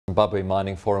Zimbabwe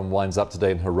Mining Forum winds up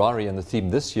today in Harare, and the theme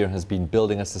this year has been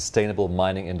building a sustainable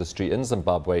mining industry in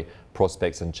Zimbabwe,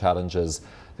 prospects and challenges.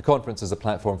 The conference is a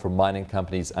platform for mining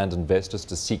companies and investors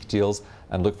to seek deals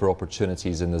and look for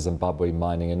opportunities in the Zimbabwe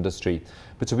mining industry.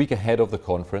 But a week ahead of the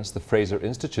conference, the Fraser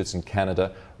Institute in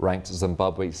Canada ranked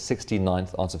Zimbabwe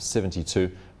 69th out of 72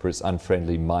 for its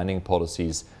unfriendly mining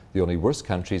policies. The only worst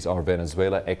countries are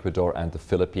Venezuela, Ecuador and the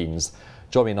Philippines.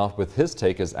 Joining off with his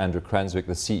take is Andrew Cranswick,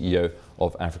 the CEO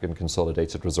of African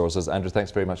Consolidated Resources. Andrew, thanks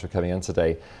very much for coming in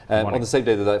today. On the same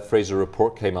day that that Fraser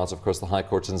report came out, of course, the High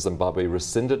Court in Zimbabwe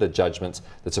rescinded a judgment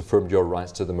that affirmed your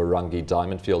rights to the Morangi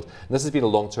diamond field. And this has been a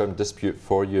long-term dispute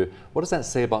for you. What does that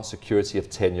say about security of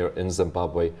tenure in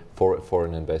Zimbabwe for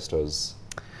foreign investors?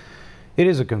 It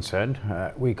is a concern.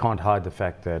 We can't hide the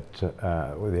fact that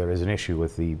there is an issue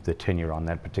with the tenure on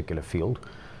that particular field.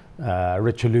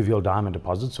 Rich alluvial diamond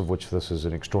deposits, of which this is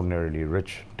an extraordinarily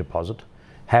rich deposit,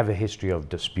 have a history of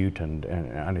dispute and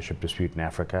ownership dispute in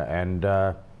Africa, and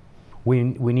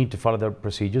we need to follow the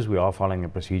procedures. We are following the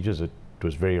procedures. It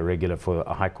was very irregular for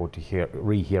a High Court to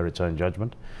rehear its own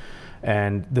judgment,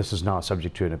 and this is now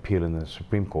subject to an appeal in the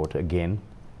Supreme Court again,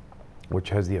 which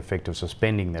has the effect of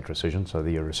suspending that rescission, so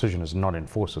the rescission is not in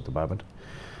force at the moment.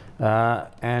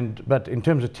 But in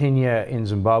terms of tenure in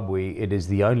Zimbabwe, it is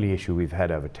the only issue we've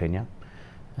had over tenure.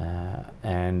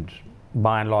 And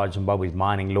by and large, Zimbabwe's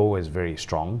mining law is very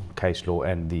strong, case law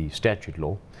and the statute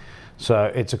law.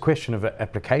 So it's a question of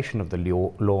application of the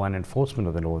law and enforcement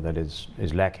of the law that is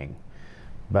lacking.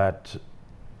 But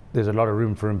there's a lot of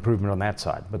room for improvement on that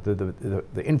side. But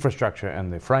the infrastructure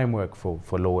and the framework for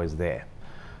law is there.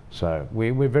 So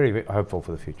we're very hopeful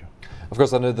for the future. Of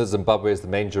course, I know that Zimbabwe is the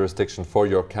main jurisdiction for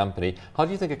your company. How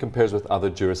do you think it compares with other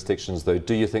jurisdictions, though?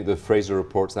 Do you think the Fraser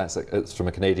report, it's from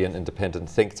a Canadian independent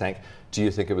think tank, do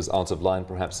you think it was out of line,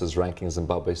 perhaps, as ranking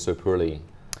Zimbabwe so poorly?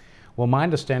 Well, my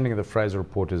understanding of the Fraser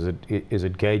report is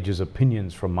it gauges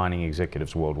opinions from mining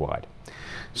executives worldwide.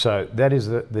 So that is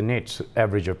the net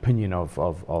average opinion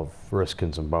of risk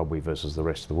in Zimbabwe versus the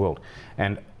rest of the world.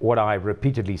 And what I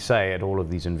repeatedly say at all of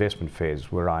these investment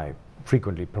fairs, where I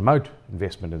frequently promote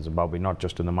investment in Zimbabwe, not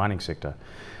just in the mining sector,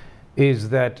 is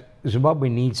that Zimbabwe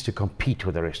needs to compete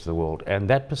with the rest of the world. And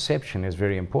that perception is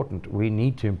very important. We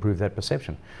need to improve that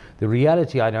perception. The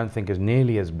reality, I don't think, is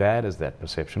nearly as bad as that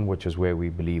perception, which is where we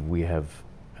believe we have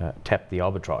tapped the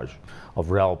arbitrage of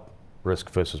real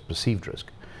risk versus perceived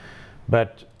risk.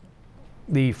 But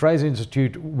the Fraser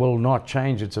Institute will not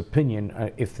change its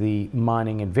opinion if the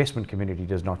mining investment community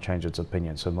does not change its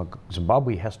opinion. So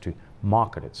Zimbabwe has to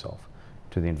market itself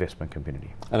to the investment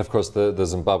community. And of course, the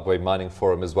Zimbabwe Mining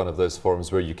Forum is one of those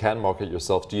forums where you can market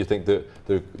yourself. Do you think that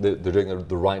they're doing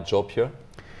the right job here?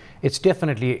 It's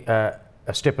definitely a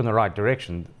step in the right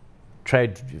direction.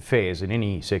 Trade fairs in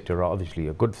any sector are obviously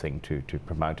a good thing to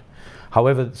promote.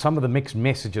 However, some of the mixed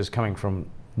messages coming from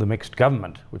the mixed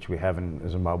government, which we have in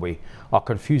Zimbabwe, are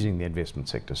confusing the investment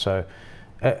sector. So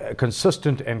a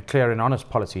consistent and clear and honest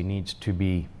policy needs to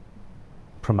be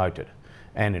promoted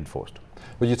and enforced.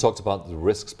 Well, you talked about the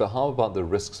risks, but how about the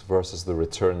risks versus the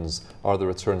returns? Are the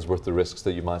returns worth the risks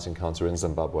that you might encounter in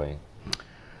Zimbabwe?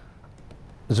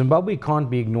 Zimbabwe can't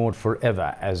be ignored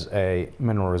forever as a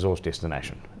mineral resource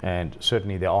destination. And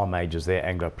certainly there are majors there,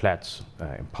 Anglo Plats,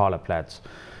 Impala Plats,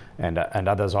 and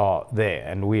others are there.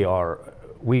 And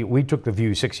we took the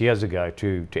view 6 years ago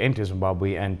to enter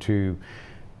Zimbabwe and to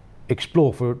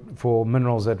explore for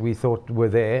minerals that we thought were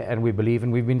there and we believe,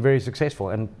 and we've been very successful.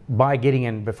 And by getting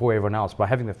in before everyone else, by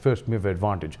having the first mover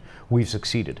advantage, we've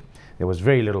succeeded. There was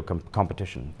very little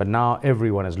competition, but now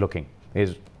everyone is looking.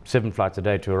 There's 7 flights a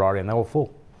day to Harare and they're all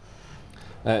full.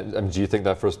 Do you think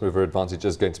that first mover advantage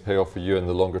is going to pay off for you in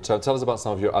the longer term? Tell us about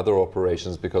some of your other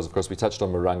operations, because of course we touched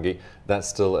on Morangi. That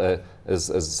still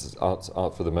is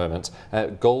out for the moment.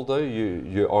 Gold, though,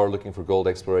 you are looking for gold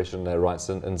exploration rights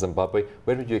in Zimbabwe.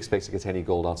 When would you expect to get any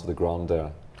gold out of the ground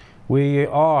there? We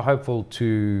are hopeful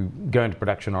to go into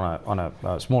production on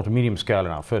a small to medium scale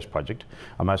in our first project,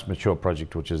 our most mature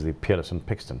project, which is the Peerless in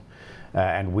Pixton.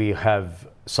 And we have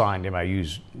signed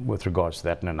MOUs with regards to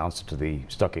that and announced it to the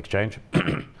stock exchange.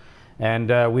 And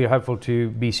we're hopeful to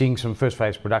be seeing some first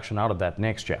phase production out of that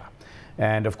next year.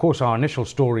 And of course our initial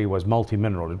story was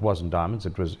multi-mineral. It wasn't diamonds,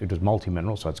 it was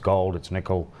multi-mineral, so it's gold, it's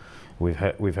nickel.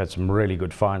 We've had some really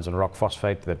good finds in rock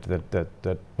phosphate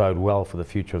that bode well for the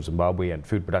future of Zimbabwe and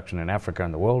food production in Africa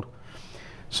and the world.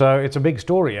 So it's a big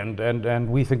story, and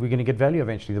we think we're going to get value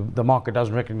eventually. The market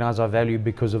doesn't recognize our value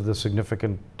because of the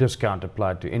significant discount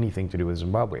applied to anything to do with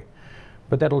Zimbabwe.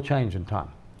 But that'll change in time.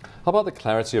 How about the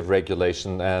clarity of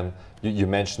regulation? You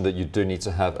mentioned that you do need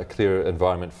to have a clear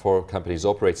environment for companies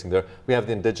operating there. We have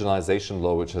the indigenization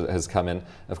law which has come in.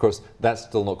 Of course, that's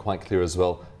still not quite clear as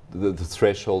well, the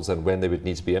thresholds and when they would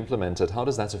need to be implemented. How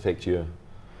does that affect you?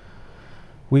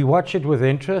 We watch it with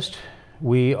interest.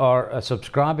 We are a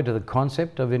subscriber to the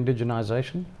concept of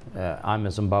indigenization. I'm a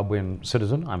Zimbabwean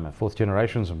citizen. I'm a fourth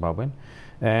generation Zimbabwean.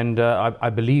 And I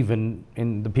believe in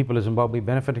the people of Zimbabwe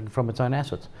benefiting from its own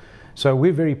assets. So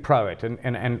we're very pro it,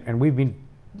 and we've been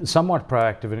somewhat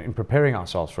proactive in preparing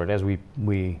ourselves for it. As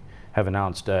we have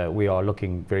announced, we are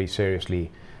looking very seriously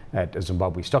at a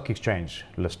Zimbabwe Stock Exchange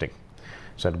listing.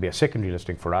 So it'll be a secondary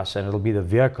listing for us, and it'll be the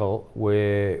vehicle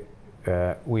where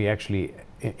we actually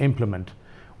implement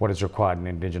what is required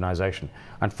in indigenization.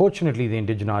 Unfortunately, the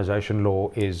indigenization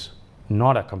law is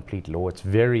not a complete law.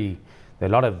 There are a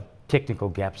lot of technical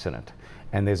gaps in it.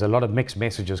 And there's a lot of mixed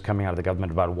messages coming out of the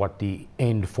government about what the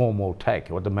end form will take,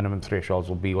 what the minimum thresholds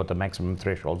will be, what the maximum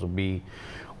thresholds will be,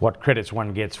 what credits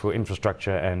one gets for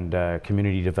infrastructure and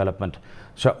community development.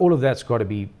 So all of that's got to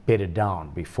be bedded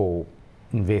down before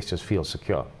investors feel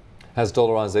secure. Has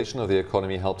dollarization of the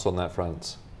economy helped on that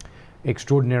front?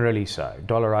 Extraordinarily so.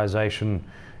 Dollarization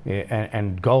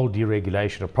and gold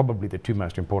deregulation are probably the two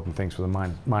most important things for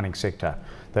the mining sector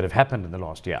that have happened in the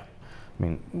last year. I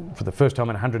mean, for the first time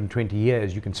in 120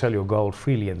 years, you can sell your gold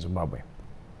freely in Zimbabwe.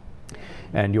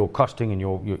 And your costing and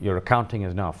your accounting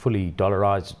is now fully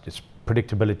dollarized. Its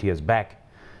predictability is back.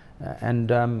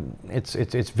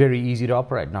 It's very easy to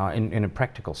operate now in a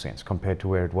practical sense compared to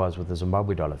where it was with the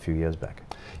Zimbabwe dollar a few years back.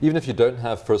 Even if you don't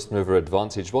have first mover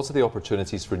advantage, what are the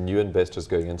opportunities for new investors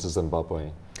going into Zimbabwe?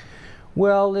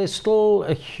 Well, there's still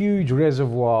a huge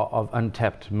reservoir of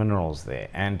untapped minerals there.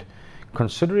 And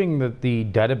considering that the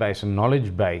database and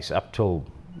knowledge base up till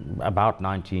about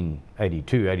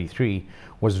 1982, 83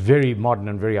 was very modern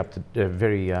and very up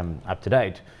to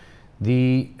date,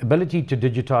 the ability to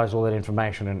digitize all that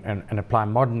information and apply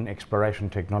modern exploration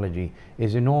technology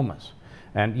is enormous.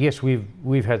 And yes,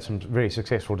 we've had some very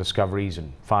successful discoveries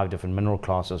in 5 different mineral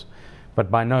classes, but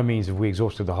by no means have we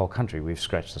exhausted the whole country. We've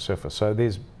scratched the surface. So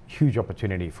there's huge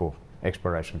opportunity for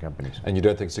exploration companies. And you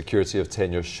don't think security of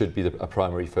tenure should be a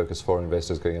primary focus for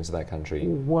investors going into that country?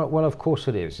 Well, of course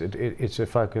it is. It's a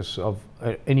focus of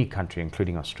any country,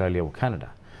 including Australia or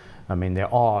Canada. I mean,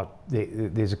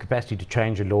 there's a capacity to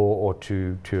change a law or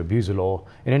to abuse a law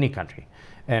in any country.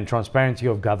 And transparency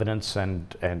of governance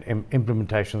and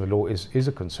implementation of the law is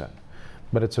a concern.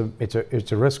 But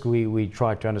it's a risk we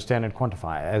try to understand and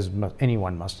quantify, as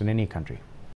anyone must in any country.